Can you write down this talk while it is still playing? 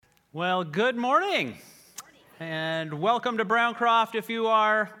Well, good morning, and welcome to Browncroft. If you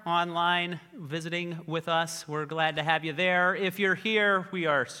are online visiting with us, we're glad to have you there. If you're here, we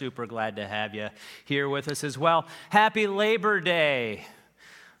are super glad to have you here with us as well. Happy Labor Day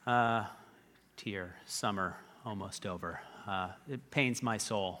to your summer almost over. It pains my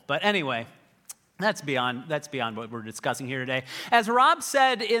soul. But anyway, that's beyond what we're discussing here today. As Rob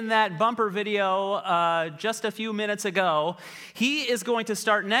said in that bumper video just a few minutes ago, he is going to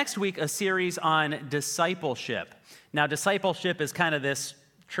start next week a series on discipleship. Now, discipleship is kind of this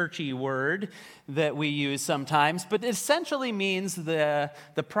churchy word that we use sometimes, but it essentially means the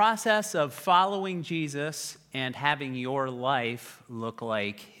process of following Jesus and having your life look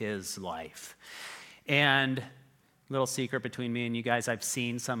like his life. And little secret between me and you guys, I've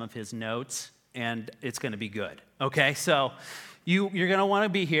seen some of his notes, and it's going to be good, okay? So you're going to want to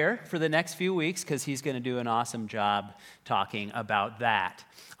be here for the next few weeks because he's going to do an awesome job talking about that.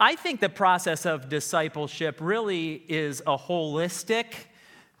 I think the process of discipleship really is a holistic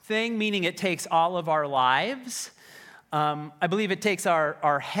thing, meaning it takes all of our lives. I believe it takes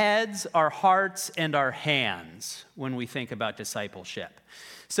our heads, our hearts, and our hands when we think about discipleship.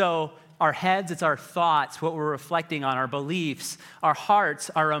 So our heads, it's our thoughts, what we're reflecting on, our beliefs, our hearts,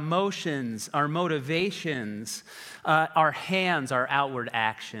 our emotions, our motivations, our hands, our outward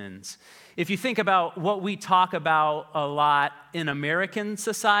actions. If you think about what we talk about a lot in American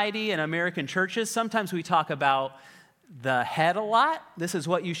society and American churches, sometimes we talk about the head a lot. This is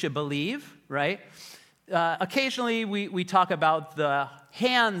what you should believe, right? Occasionally we talk about the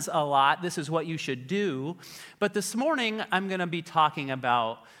hands a lot. This is what you should do. But this morning, I'm going to be talking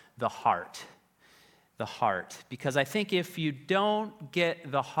about the heart, because I think if you don't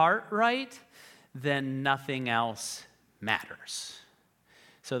get the heart right, then nothing else matters.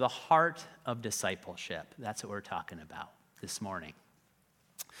 So the heart of discipleship, that's what we're talking about this morning.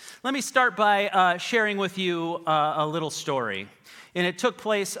 Let me start by sharing with you a little story. And it took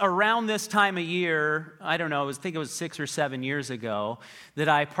place around this time of year, I don't know, I think it was 6 or 7 years ago, that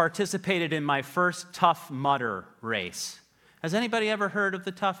I participated in my first Tough Mudder race. Has anybody ever heard of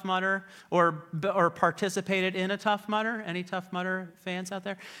the Tough Mudder or participated in a Tough Mudder? Any Tough Mudder fans out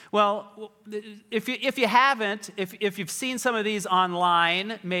there? Well, if you haven't, if you've seen some of these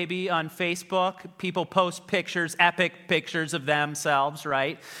online, maybe on Facebook, people post pictures, epic pictures of themselves,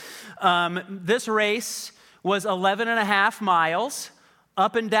 right? This race was 11 and a half miles,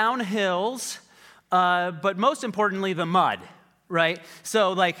 up and down hills, but most importantly, the mud, right?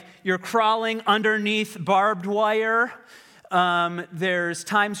 So like you're crawling underneath barbed wire. There's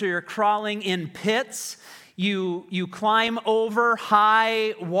times where you're crawling in pits. You climb over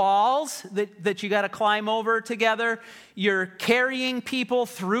high walls that you got to climb over together. You're carrying people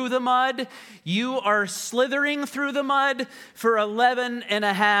through the mud. You are slithering through the mud for 11 and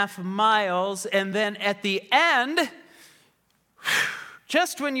a half miles. And then at the end,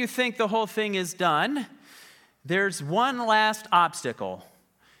 just when you think the whole thing is done, there's one last obstacle.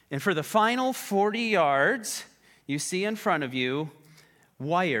 And for the final 40 yards, you see in front of you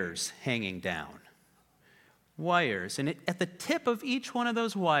wires hanging down. Wires. And at the tip of each one of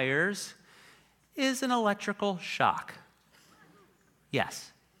those wires is an electrical shock.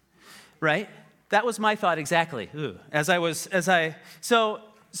 Yes. Right? That was my thought exactly. So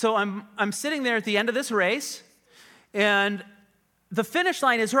I'm sitting there at the end of this race, and the finish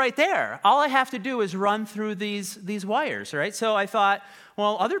line is right there. All I have to do is run through these wires, right? So I thought,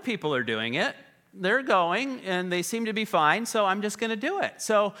 well, other people are doing it. They're going, and they seem to be fine, so I'm just going to do it.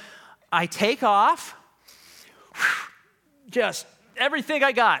 So I take off, just everything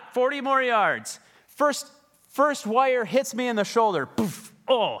I got, 40 more yards. First wire hits me in the shoulder. Poof,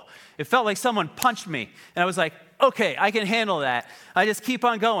 oh, it felt like someone punched me. And I was like, okay, I can handle that. I just keep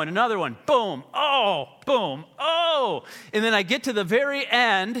on going. Another one, boom, oh, boom, oh. And then I get to the very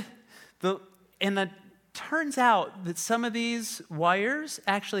end, turns out that some of these wires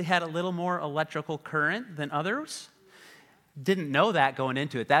actually had a little more electrical current than others. Didn't know that going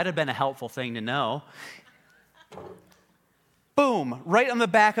into it. That would have been a helpful thing to know. Boom, right on the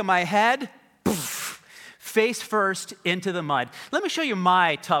back of my head, poof, face first into the mud. Let me show you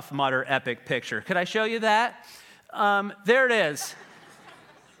my Tough Mudder epic picture. Could I show you that? There it is.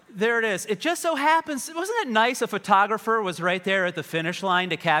 There it is. It just so happens, wasn't it nice a photographer was right there at the finish line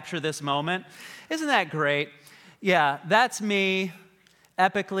to capture this moment? Isn't that great? Yeah, that's me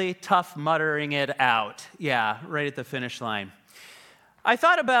epically tough muttering it out. Yeah, right at the finish line. I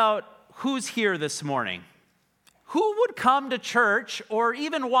thought about who's here this morning. Who would come to church or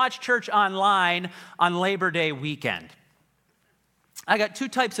even watch church online on Labor Day weekend? I got two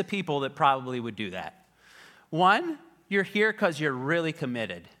types of people that probably would do that. One, you're here because you're really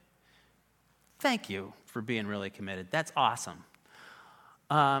committed. Thank you for being really committed. That's awesome.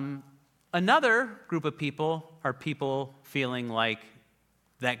 Another group of people are people feeling like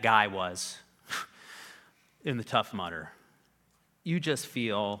that guy was in the Tough Mudder. You just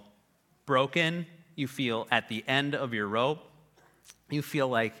feel broken. You feel at the end of your rope. You feel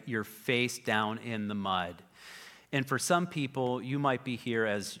like you're face down in the mud. And for some people, you might be here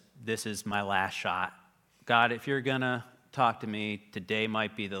as this is my last shot. God, if you're going to talk to me, today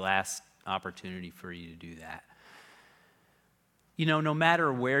might be the last opportunity for you to do that. You know, no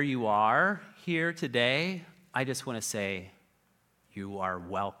matter where you are here today, I just want to say you are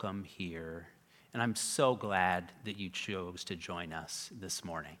welcome here. And I'm so glad that you chose to join us this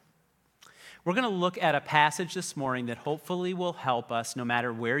morning. We're going to look at a passage this morning that hopefully will help us no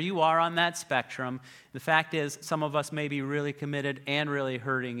matter where you are on that spectrum. The fact is, some of us may be really committed and really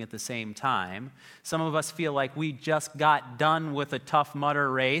hurting at the same time. Some of us feel like we just got done with a Tough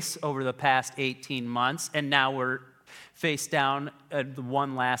Mudder race over the past 18 months, and now we're face down at the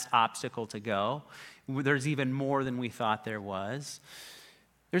one last obstacle to go. There's even more than we thought there was.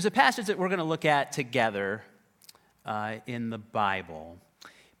 There's a passage that we're going to look at together in the Bible.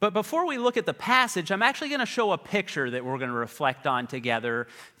 But before we look at the passage, I'm actually going to show a picture that we're going to reflect on together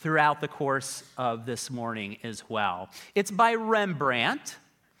throughout the course of this morning as well. It's by Rembrandt.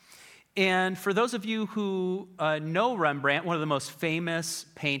 And for those of you who know Rembrandt, one of the most famous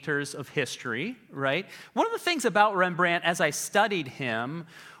painters of history, right? One of the things about Rembrandt as I studied him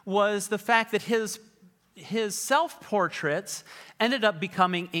was the fact that his self-portraits ended up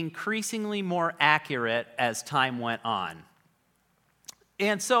becoming increasingly more accurate as time went on.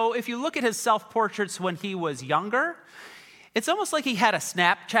 And so if you look at his self-portraits when he was younger, it's almost like he had a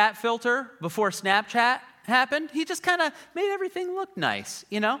Snapchat filter before Snapchat happened. He just kind of made everything look nice,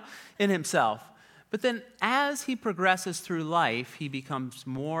 in himself. But then as he progresses through life, he becomes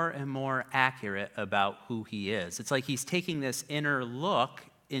more and more accurate about who he is. It's like he's taking this inner look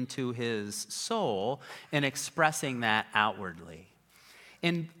into his soul and expressing that outwardly.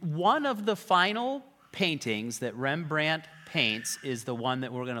 And one of the final paintings that Rembrandt paints is the one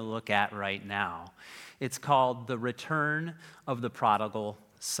that we're going to look at right now. It's called The Return of the Prodigal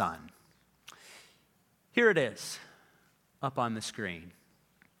Son. Here it is up on the screen.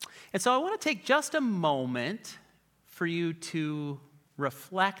 And so I want to take just a moment for you to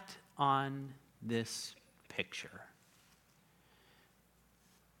reflect on this picture.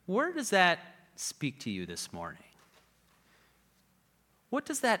 Where does that speak to you this morning? What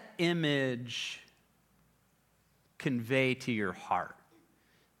does that image convey to your heart?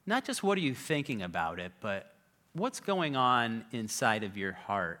 Not just what are you thinking about it, but what's going on inside of your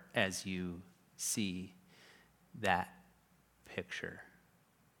heart as you see that picture?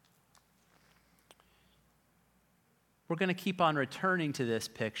 We're going to keep on returning to this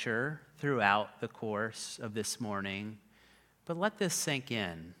picture throughout the course of this morning, but let this sink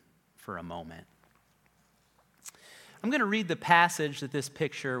in for a moment. I'm going to read the passage that this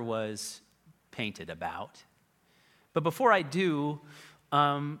picture was painted about. But before I do,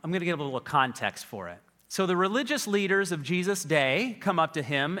 I'm going to give a little context for it. So the religious leaders of Jesus' day come up to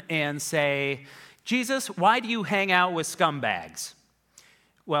him and say, Jesus, why do you hang out with scumbags?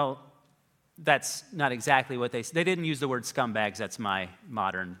 Well, that's not exactly what they said. They didn't use the word scumbags. That's my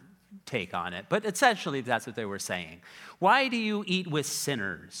modern take on it. But essentially, that's what they were saying. Why do you eat with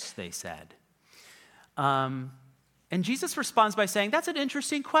sinners, they said. And Jesus responds by saying, that's an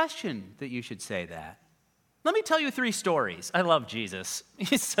interesting question that you should say that. Let me tell you 3 stories. I love Jesus.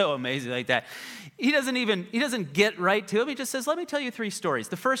 He's so amazing like that. He doesn't get right to him. He just says, let me tell you 3 stories.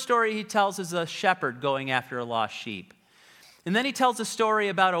 The first story he tells is a shepherd going after a lost sheep. And then he tells a story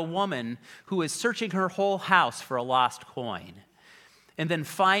about a woman who is searching her whole house for a lost coin. And then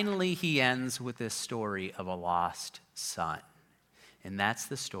finally he ends with this story of a lost son. And that's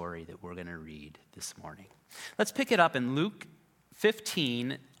the story that we're going to read this morning. Let's pick it up in Luke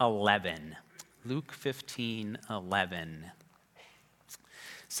 15:11. Luke 15:11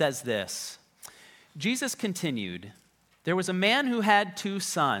 says this. Jesus continued, there was a man who had 2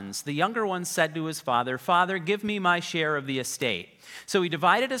 sons. The younger one said to his father, Father, give me my share of the estate. So he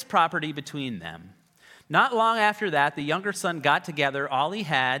divided his property between them. Not long after that, the younger son got together all he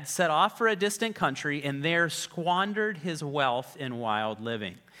had, set off for a distant country, and there squandered his wealth in wild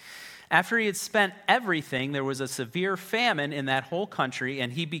living. After he had spent everything, there was a severe famine in that whole country,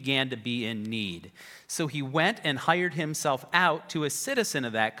 and he began to be in need. So he went and hired himself out to a citizen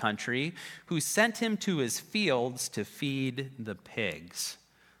of that country, who sent him to his fields to feed the pigs,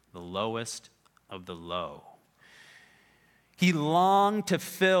 the lowest of the low. He longed to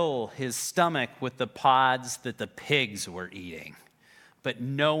fill his stomach with the pods that the pigs were eating, but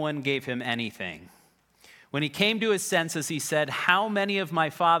no one gave him anything. When he came to his senses, he said, 'How many of my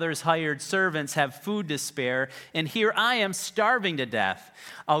father's hired servants have food to spare, and here I am starving to death?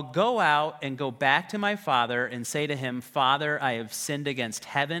 I'll go out and go back to my father and say to him, Father, I have sinned against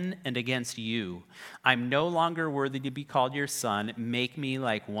heaven and against you. I'm no longer worthy to be called your son. Make me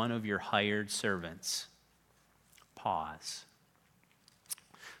like one of your hired servants.'" Pause.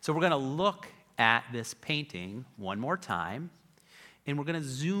 So we're going to look at this painting one more time, and we're going to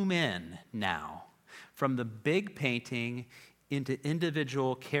zoom in now from the big painting into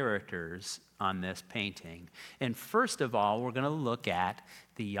individual characters on this painting. And first of all, we're going to look at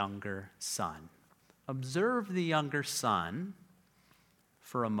the younger son. Observe the younger son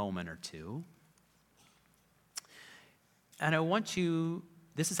for a moment or two. And I want you,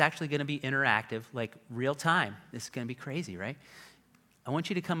 this is actually going to be interactive, like real time. This is going to be crazy, right? I want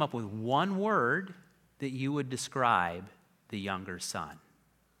you to come up with one word that you would describe the younger son,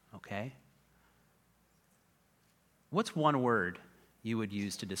 okay? What's one word you would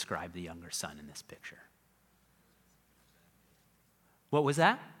use to describe the younger son in this picture? What was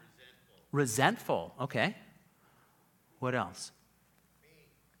that? Resentful. Okay. What else?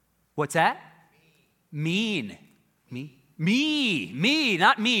 What's that? Mean. Me,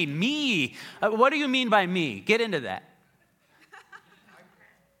 not mean, me. What do you mean by me? Get into that. I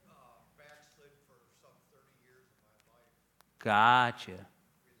backslid for some 30 years of my life. Gotcha.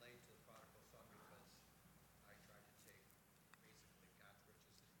 Relate to the prodigal son because I tried to take basically God's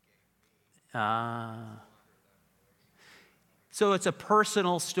riches and gave me. So it's a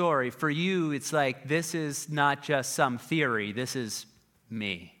personal story. For you, it's like, this is not just some theory. This is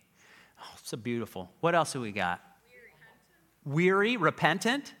me. Oh, so beautiful. What else do we got? Weary,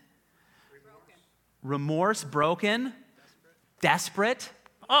 repentant? Remorse, broken? Desperate?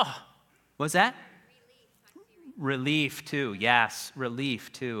 Oh, what's that? Relief too, yes,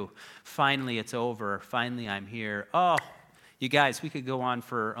 relief too. Finally, it's over. Finally, I'm here. Oh, you guys, we could go on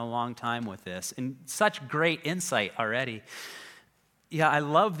for a long time with this. And such great insight already. Yeah, I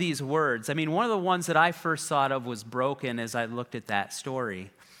love these words. I mean, one of the ones that I first thought of was broken as I looked at that story.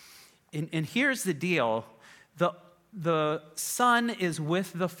 And here's the deal. The son is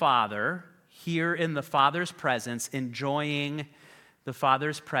with the father here in the father's presence, enjoying the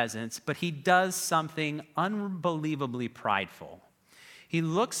father's presence, but he does something unbelievably prideful. He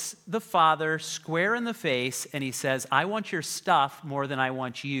looks the father square in the face and he says, "I want your stuff more than I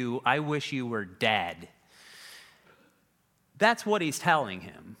want you. I wish you were dead." That's what he's telling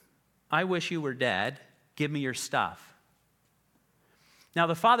him. I wish you were dead. Give me your stuff. Now,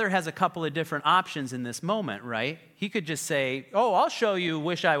 the father has a couple of different options in this moment, right? He could just say, "Oh, I'll show you,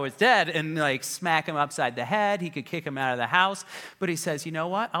 wish I was dead," and like smack him upside the head. He could kick him out of the house. But he says, "You know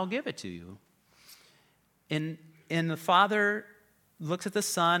what? I'll give it to you." And the father looks at the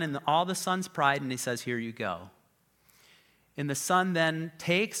son and all the son's pride, and he says, "Here you go." And the son then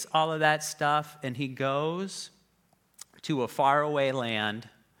takes all of that stuff and he goes to a faraway land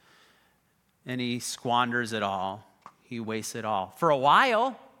and he squanders it all. He wastes it all. For a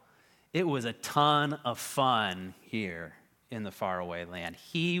while, it was a ton of fun here in the faraway land.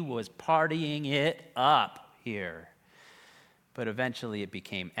 He was partying it up here. But eventually it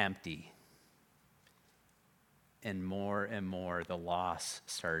became empty. And more the loss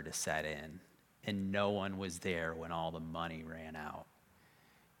started to set in. And no one was there when all the money ran out.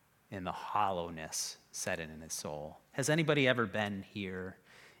 And the hollowness set in his soul. Has anybody ever been here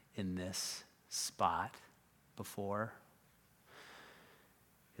in this spot before?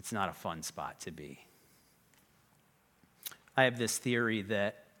 It's not a fun spot to be. I have this theory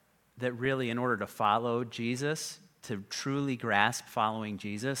that really, in order to follow Jesus, to truly grasp following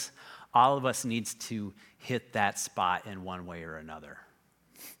Jesus, all of us needs to hit that spot in one way or another.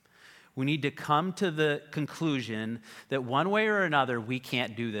 We need to come to the conclusion that one way or another, we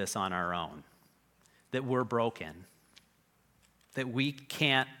can't do this on our own, that we're broken, that we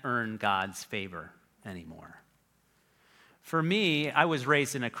can't earn God's favor anymore. For me, I was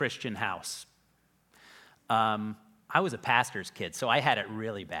raised in a Christian house. I was a pastor's kid, so I had it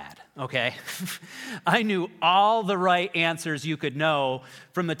really bad, okay? I knew all the right answers you could know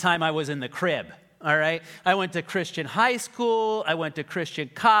from the time I was in the crib, all right? I went to Christian high school. I went to Christian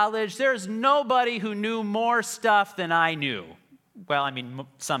college. There's nobody who knew more stuff than I knew. Well, I mean,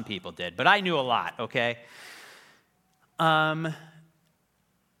 some people did, but I knew a lot, okay? But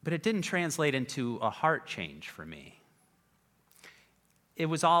it didn't translate into a heart change for me. It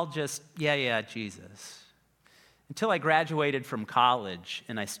was all just, yeah, Jesus. Until I graduated from college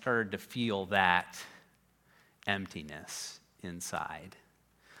and I started to feel that emptiness inside.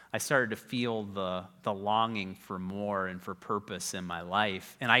 I started to feel the longing for more and for purpose in my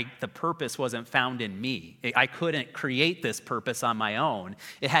life. And the purpose wasn't found in me. I couldn't create this purpose on my own.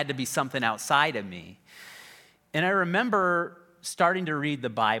 It had to be something outside of me. And I remember starting to read the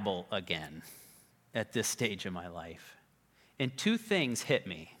Bible again at this stage of my life. And two things hit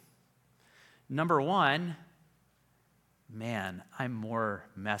me. Number one, man, I'm more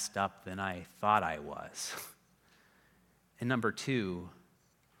messed up than I thought I was. And number two,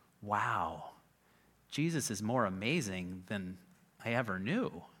 wow, Jesus is more amazing than I ever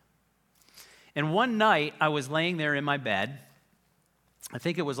knew. And one night, I was laying there in my bed. I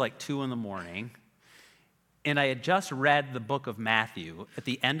think it was like 2 a.m, and I had just read the book of Matthew. At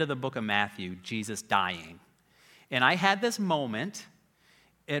the end of the book of Matthew, Jesus dying. And I had this moment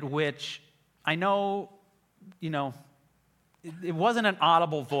at which I know, it wasn't an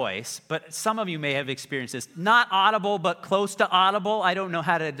audible voice, but some of you may have experienced this. Not audible, but close to audible. I don't know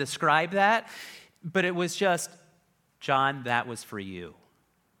how to describe that. But it was just, John, that was for you.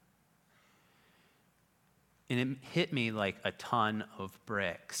 And it hit me like a ton of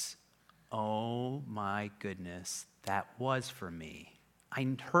bricks. Oh my goodness, that was for me. I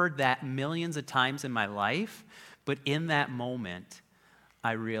heard that millions of times in my life, but in that moment,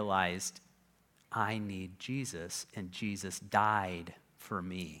 I realized I need Jesus, and Jesus died for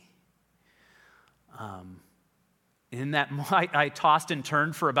me. In that, I tossed and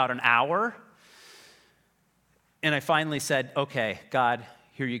turned for about an hour, and I finally said, okay, God,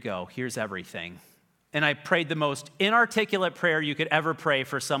 here you go. Here's everything. And I prayed the most inarticulate prayer you could ever pray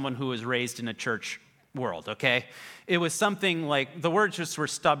for someone who was raised in a church world, okay? It was something like, the words just were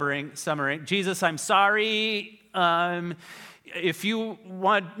stuttering. Jesus, I'm sorry. If you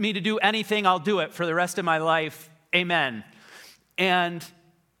want me to do anything, I'll do it for the rest of my life. Amen. And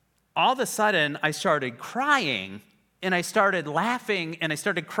all of a sudden, I started crying, and I started laughing, and I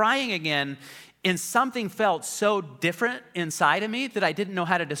started crying again, and something felt so different inside of me that I didn't know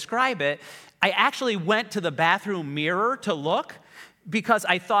how to describe it. I actually went to the bathroom mirror to look because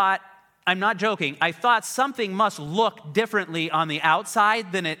I thought, I'm not joking, I thought something must look differently on the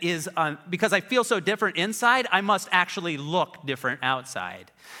outside than it is on, because I feel so different inside, I must actually look different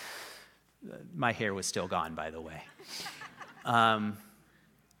outside. My hair was still gone, by the way. But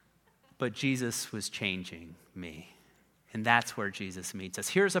Jesus was changing me. And that's where Jesus meets us.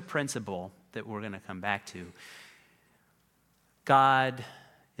 Here's a principle that we're going to come back to. God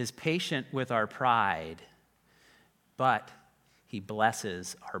is patient with our pride, but he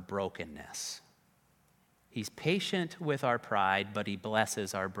blesses our brokenness. He's patient with our pride, but he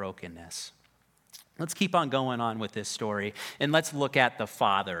blesses our brokenness. Let's keep on going on with this story, and let's look at the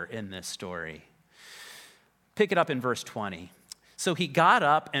father in this story. Pick it up in verse 20. So he got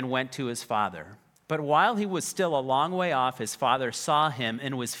up and went to his father. But while he was still a long way off, his father saw him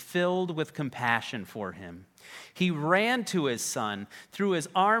and was filled with compassion for him. He ran to his son, threw his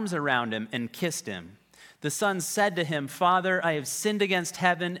arms around him, and kissed him. The son said to him, Father, I have sinned against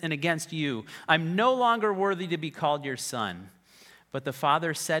heaven and against you. I'm no longer worthy to be called your son. But the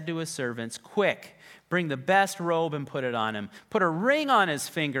father said to his servants, Quick, bring the best robe and put it on him. Put a ring on his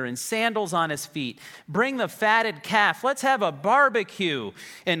finger and sandals on his feet. Bring the fatted calf. Let's have a barbecue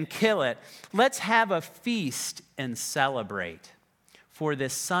and kill it. Let's have a feast and celebrate. For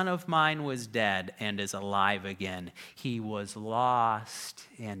this son of mine was dead and is alive again. He was lost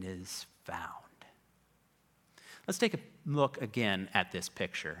and is found. Let's take a look again at this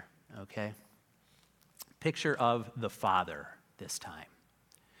picture, okay? Picture of the father this time.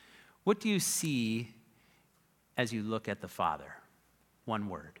 What do you see as you look at the father? One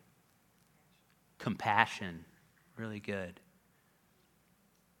word. Compassion. Really good.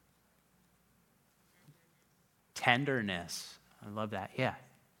 Tenderness. I love that. Yeah.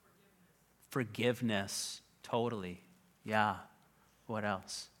 Forgiveness. Totally. Yeah. What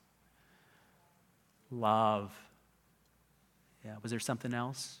else? Love. Yeah. Was there something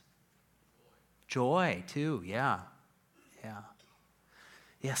else? Joy, too. Yeah. Yeah.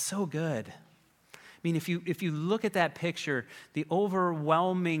 Yeah, so good. I mean, if you look at that picture, the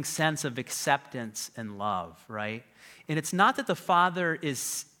overwhelming sense of acceptance and love, right? And it's not that the Father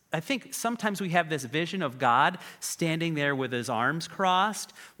is, I think sometimes we have this vision of God standing there with his arms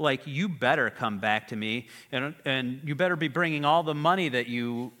crossed, like, you better come back to me, and you better be bringing all the money that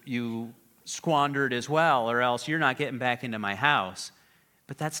you squandered as well, or else you're not getting back into my house.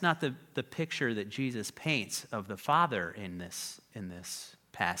 But that's not the picture that Jesus paints of the Father in this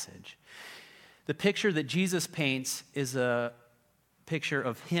passage. The picture that Jesus paints is a picture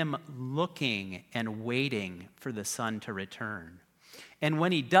of him looking and waiting for the Son to return. And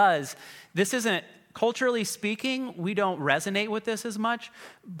when he does, this isn't culturally speaking, we don't resonate with this as much,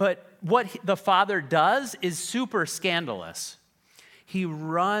 but what the father does is super scandalous. He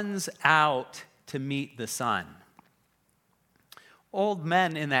runs out to meet the son. Old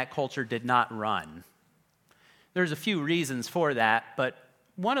men in that culture did not run. There's a few reasons for that, but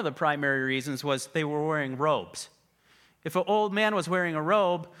one of the primary reasons was they were wearing robes. If an old man was wearing a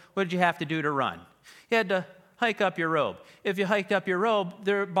robe, what did you have to do to run? You had to hike up your robe. If you hiked up your robe,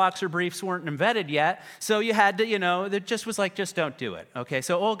 their boxer briefs weren't invented yet, so you had to, it just was like, just don't do it. Okay,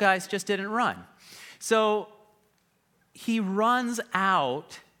 so old guys just didn't run. So he runs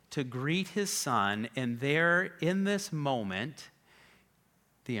out to greet his son, and there in this moment,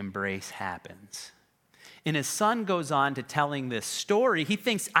 the embrace happens. And his son goes on to telling this story. He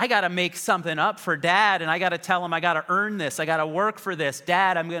thinks, I got to make something up for Dad, and I got to tell him I got to earn this. I got to work for this.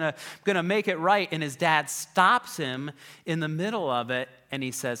 Dad, I'm gonna make it right. And his dad stops him in the middle of it, and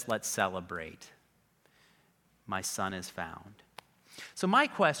he says, let's celebrate. My son is found. So my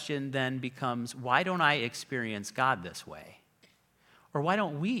question then becomes, why don't I experience God this way? Or why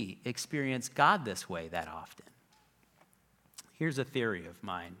don't we experience God this way that often? Here's a theory of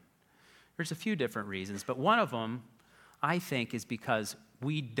mine. There's a few different reasons, but one of them, I think, is because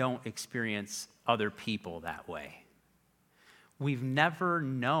we don't experience other people that way. We've never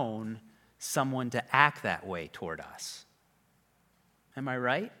known someone to act that way toward us. Am I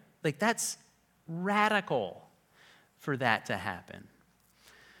right? Like, that's radical for that to happen.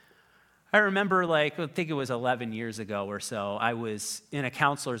 I remember, I think it was 11 years ago or so, I was in a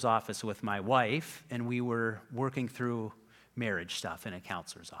counselor's office with my wife, and we were working through marriage stuff in a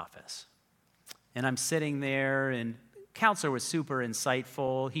counselor's office. And I'm sitting there, and counselor was super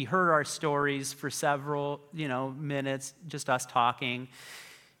insightful. He heard our stories for several, minutes, just us talking.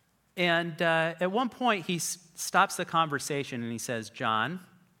 And at one point, he stops the conversation, and he says, John,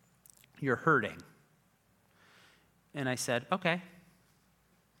 you're hurting. And I said, okay.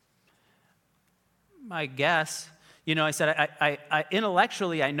 I guess. I said, I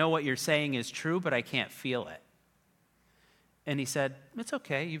intellectually, I know what you're saying is true, but I can't feel it. And he said, it's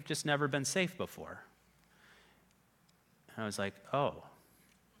okay, you've just never been safe before. And I was like, oh.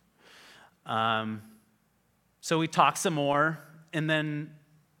 So we talked some more, and then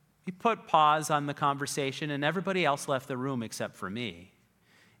he put pause on the conversation, and everybody else left the room except for me.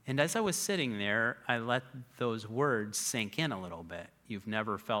 And as I was sitting there, I let those words sink in a little bit. You've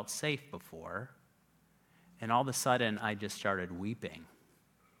never felt safe before. And all of a sudden, I just started weeping.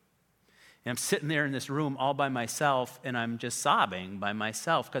 And I'm sitting there in this room all by myself, and I'm just sobbing by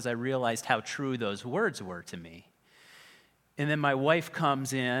myself because I realized how true those words were to me. And then my wife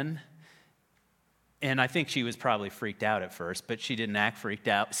comes in, and I think she was probably freaked out at first, but she didn't act freaked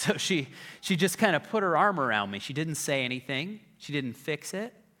out. So she just kind of put her arm around me. She didn't say anything. She didn't fix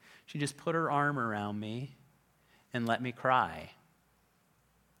it. She just put her arm around me and let me cry.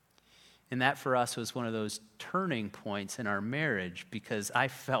 And that for us was one of those turning points in our marriage because I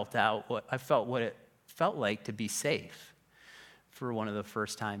felt what it felt like to be safe for one of the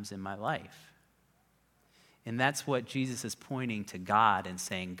first times in my life. And that's what Jesus is pointing to God and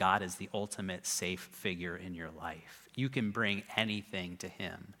saying God is the ultimate safe figure in your life. You can bring anything to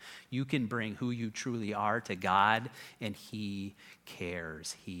him. You can bring who you truly are to God, and he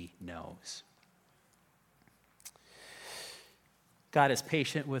cares. He knows. God is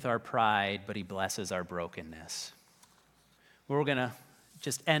patient with our pride, but he blesses our brokenness. We're going to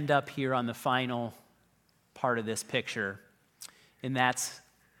just end up here on the final part of this picture, and that's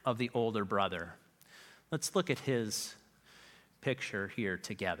of the older brother. Let's look at his picture here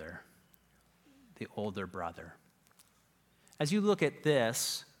together, the older brother. As you look at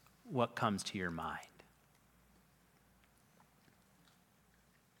this, what comes to your mind?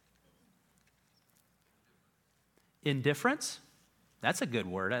 Indifference? That's a good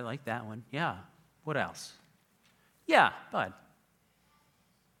word. I like that one. Yeah. What else? Yeah, Bud.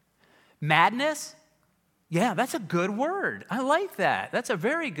 Madness? Yeah, that's a good word. I like that. That's a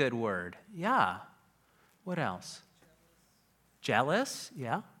very good word. Yeah. What else? Jealous?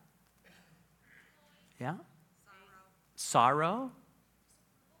 Yeah. Yeah. Sorrow?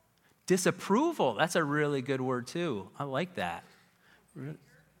 Disapproval. That's a really good word too. I like that.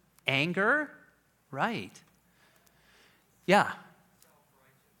 Anger? Right. Yeah.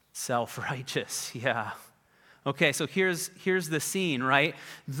 Self-righteous, yeah. Okay, so here's the scene, right?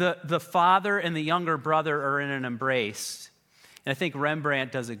 The father and the younger brother are in an embrace. And I think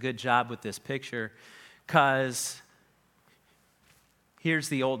Rembrandt does a good job with this picture because here's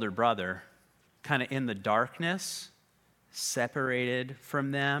the older brother kind of in the darkness, separated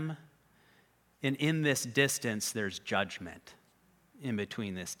from them. And in this distance, there's judgment in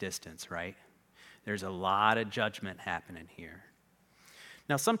between this distance, right? There's a lot of judgment happening here.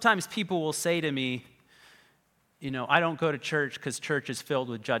 Now, sometimes people will say to me, I don't go to church because church is filled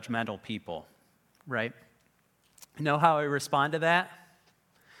with judgmental people, right? You know how I respond to that?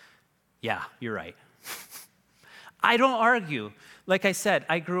 Yeah, you're right. I don't argue. Like I said,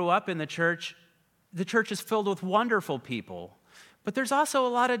 I grew up in the church. The church is filled with wonderful people. But there's also a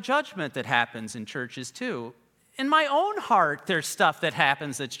lot of judgment that happens in churches too. In my own heart, there's stuff that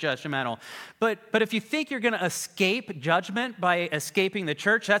happens that's judgmental. But if you think you're going to escape judgment by escaping the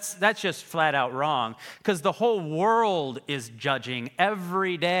church, that's just flat out wrong. Because the whole world is judging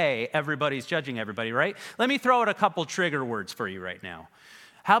every day. Everybody's judging everybody, right? Let me throw out a couple trigger words for you right now.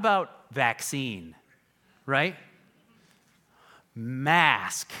 How about vaccine, right?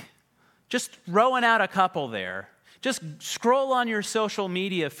 Mask. Just throwing out a couple there. Just scroll on your social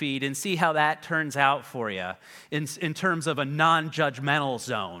media feed and see how that turns out for you in terms of a non-judgmental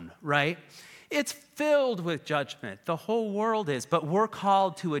zone, right? It's filled with judgment. The whole world is, but we're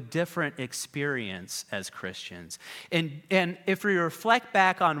called to a different experience as Christians. And if we reflect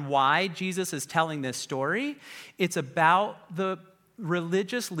back on why Jesus is telling this story, it's about the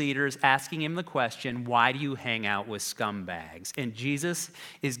religious leaders asking him the question, why do you hang out with scumbags? And Jesus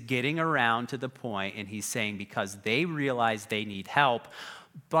is getting around to the point, and he's saying, because they realize they need help,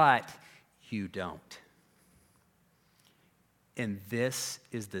 but you don't. And this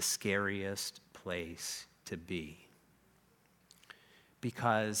is the scariest place to be.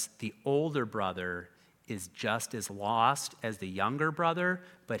 Because the older brother is just as lost as the younger brother,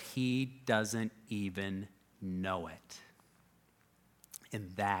 but he doesn't even know it. And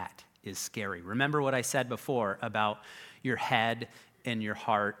that is scary. Remember what I said before about your head and your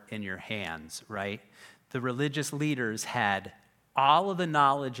heart and your hands, right? The religious leaders had all of the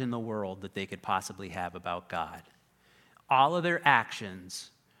knowledge in the world that they could possibly have about God. All of their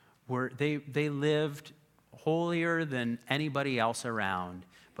actions they lived holier than anybody else around,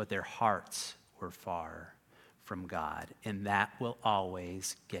 but their hearts were far from God. And that will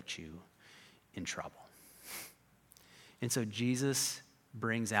always get you in trouble. And so Jesus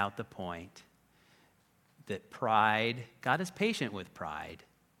brings out the point that pride, God is patient with pride,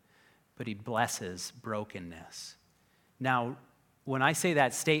 but he blesses brokenness. Now, when I say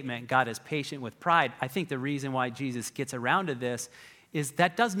that statement, God is patient with pride, I think the reason why Jesus gets around to this is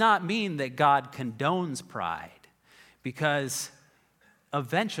that does not mean that God condones pride, because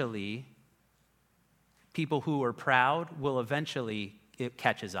eventually people who are proud it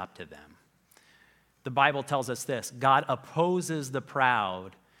catches up to them. The Bible tells us this: God opposes the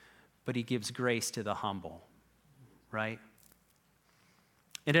proud, but he gives grace to the humble, right?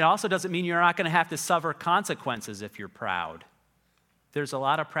 And it also doesn't mean you're not going to have to suffer consequences if you're proud. There's a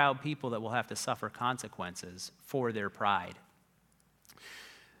lot of proud people that will have to suffer consequences for their pride.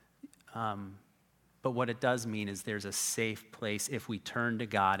 But what it does mean is there's a safe place. If we turn to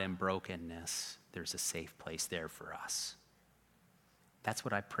God in brokenness, there's a safe place there for us. That's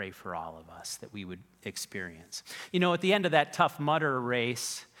what I pray for all of us, that we would experience. At the end of that Tough Mudder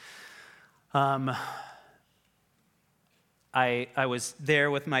race, I was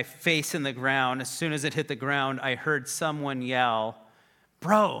there with my face in the ground. As soon as it hit the ground, I heard someone yell,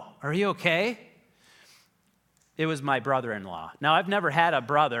 "Bro, are you okay?" It was my brother-in-law. Now, I've never had a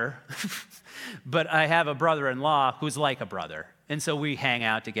brother, but I have a brother-in-law who's like a brother. And so we hang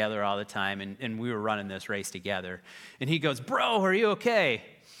out together all the time, and we were running this race together. And he goes, "Bro, are you okay?"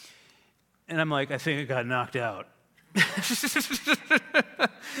 And I'm like, "I think I got knocked out." And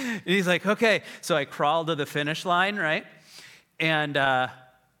he's like, "Okay." So I crawl to the finish line, right? And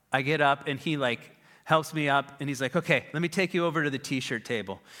I get up, and he helps me up, and he's like, "Okay, let me take you over to the t-shirt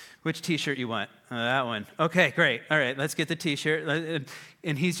table. Which t-shirt you want?" "That one." "Okay, great. All right, let's get the t-shirt."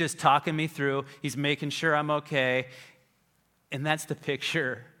 And he's just talking me through. He's making sure I'm okay. And that's the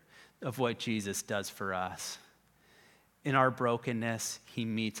picture of what Jesus does for us. In our brokenness, he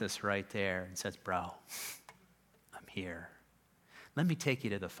meets us right there and says, "Bro, I'm here. Let me take you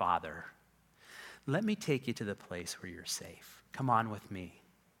to the Father. Let me take you to the place where you're safe. Come on with me."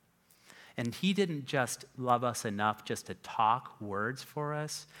 And he didn't just love us enough just to talk words for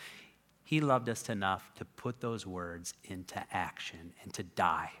us. He loved us enough to put those words into action and to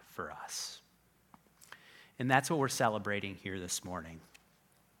die for us. And that's what we're celebrating here this morning.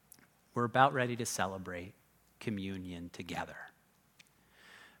 We're about ready to celebrate communion together.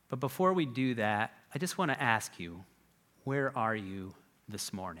 But before we do that, I just want to ask you, where are you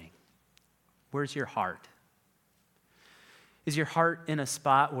this morning? Where's your heart? Is your heart in a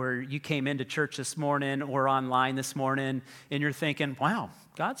spot where you came into church this morning or online this morning and you're thinking, "Wow,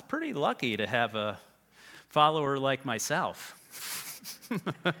 God's pretty lucky to have a follower like myself"?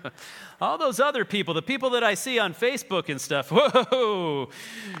 All those other people, the people that I see on Facebook and stuff, whoa,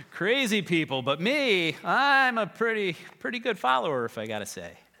 crazy people. But me, I'm a pretty good follower, if I got to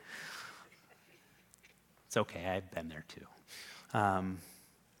say. It's okay, I've been there too.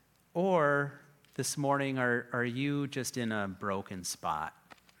 Or this morning, are you just in a broken spot?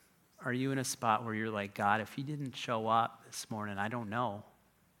 Are you in a spot where you're like, God, if you didn't show up this morning, I don't know.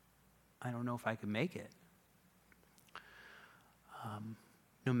 I don't know if I could make it.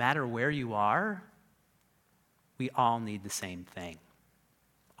 No matter where you are, we all need the same thing.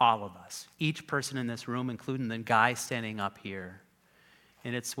 All of us. Each person in this room, including the guy standing up here.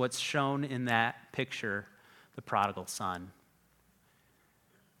 And it's what's shown in that picture, the prodigal son.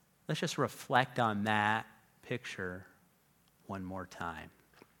 Let's just reflect on that picture one more time.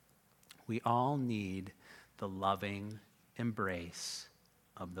 We all need the loving embrace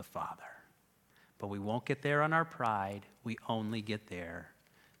of the Father. But we won't get there on our pride. We only get there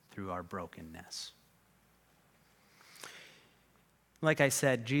through our brokenness. Like I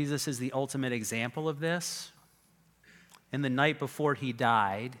said, Jesus is the ultimate example of this. And the night before he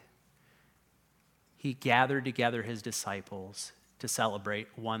died, he gathered together his disciples to celebrate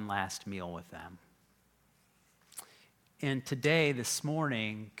one last meal with them. And today, this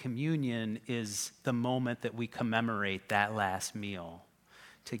morning, communion is the moment that we commemorate that last meal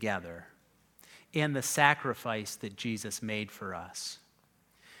together and the sacrifice that Jesus made for us.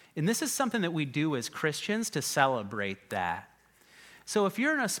 And this is something that we do as Christians to celebrate that. So if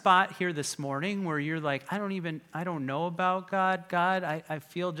you're in a spot here this morning where you're like, I don't know about God. God, I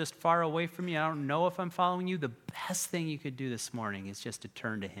feel just far away from you. I don't know if I'm following you. The best thing you could do this morning is just to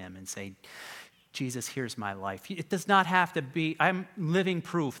turn to him and say, Jesus, here's my life. It does not have to be, I'm living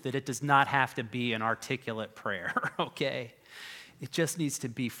proof that it does not have to be an articulate prayer, okay? It just needs to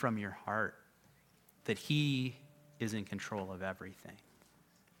be from your heart that he is in control of everything.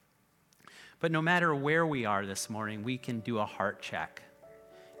 But no matter where we are this morning, we can do a heart check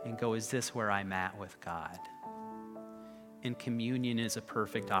and go, is this where I'm at with God? And communion is a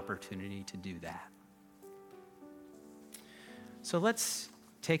perfect opportunity to do that. So let's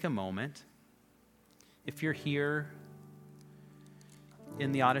take a moment. If you're here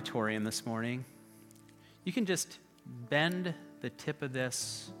in the auditorium this morning, you can just bend the tip of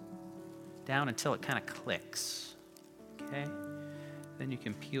this down until it kind of clicks, okay? Then you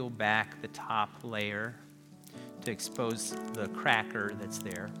can peel back the top layer to expose the cracker that's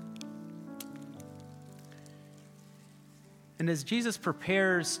there. And as Jesus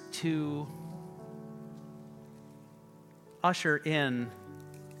prepares to usher in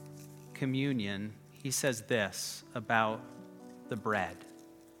communion, he says this about the bread.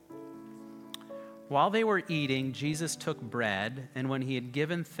 While they were eating, Jesus took bread, and when he had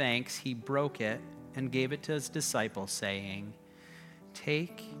given thanks, he broke it and gave it to his disciples, saying,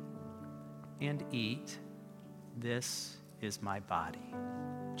 "Take and eat. This is my body."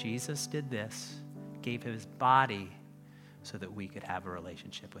 Jesus did this, gave his body so that we could have a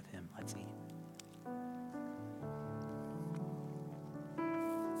relationship with him. Let's eat.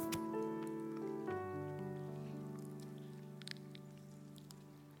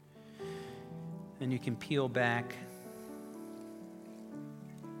 And you can peel back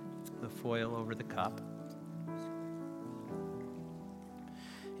the foil over the cup.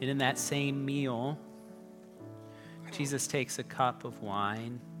 And in that same meal, Jesus takes a cup of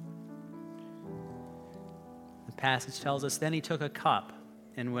wine. The passage tells us, then he took a cup,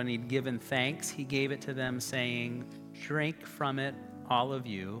 and when he'd given thanks, he gave it to them, saying, "Drink from it, all of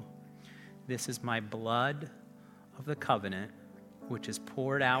you. This is my blood of the covenant, which is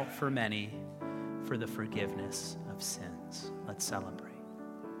poured out for many for the forgiveness of sins." Let's celebrate.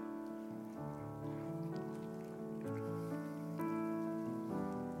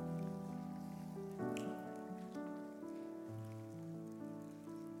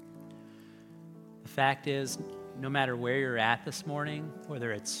 The fact is, no matter where you're at this morning,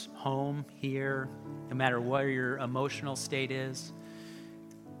 whether it's home, here, no matter where your emotional state is,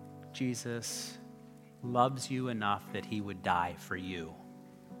 Jesus loves you enough that he would die for you.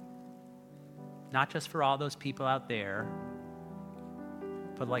 Not just for all those people out there,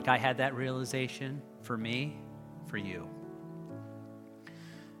 but like I had that realization for me, for you.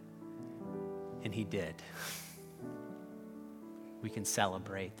 And he did. We can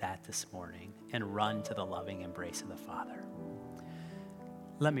celebrate that this morning and run to the loving embrace of the Father.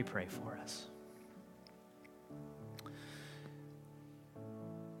 Let me pray for us.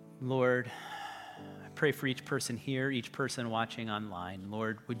 Lord, I pray for each person here, each person watching online.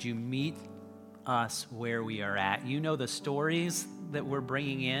 Lord, would you meet us where we are at. You know the stories that we're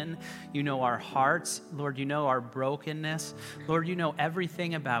bringing in. You know our hearts. Lord, you know our brokenness. Lord, you know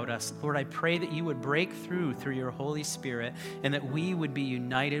everything about us. Lord, I pray that you would break through your Holy Spirit and that we would be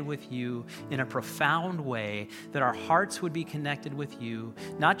united with you in a profound way, that our hearts would be connected with you,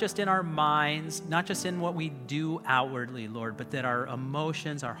 not just in our minds, not just in what we do outwardly, Lord, but that our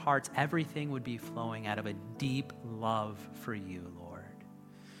emotions, our hearts, everything would be flowing out of a deep love for you, Lord.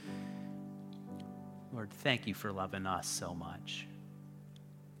 Lord, thank you for loving us so much.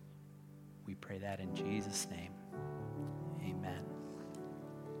 We pray that in Jesus' name. Amen.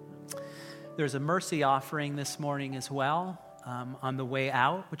 There's a mercy offering this morning as well on the way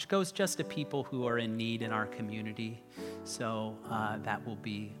out, which goes just to people who are in need in our community. So that will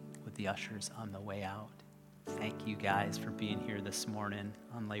be with the ushers on the way out. Thank you guys for being here this morning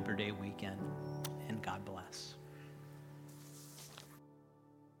on Labor Day weekend, and God bless.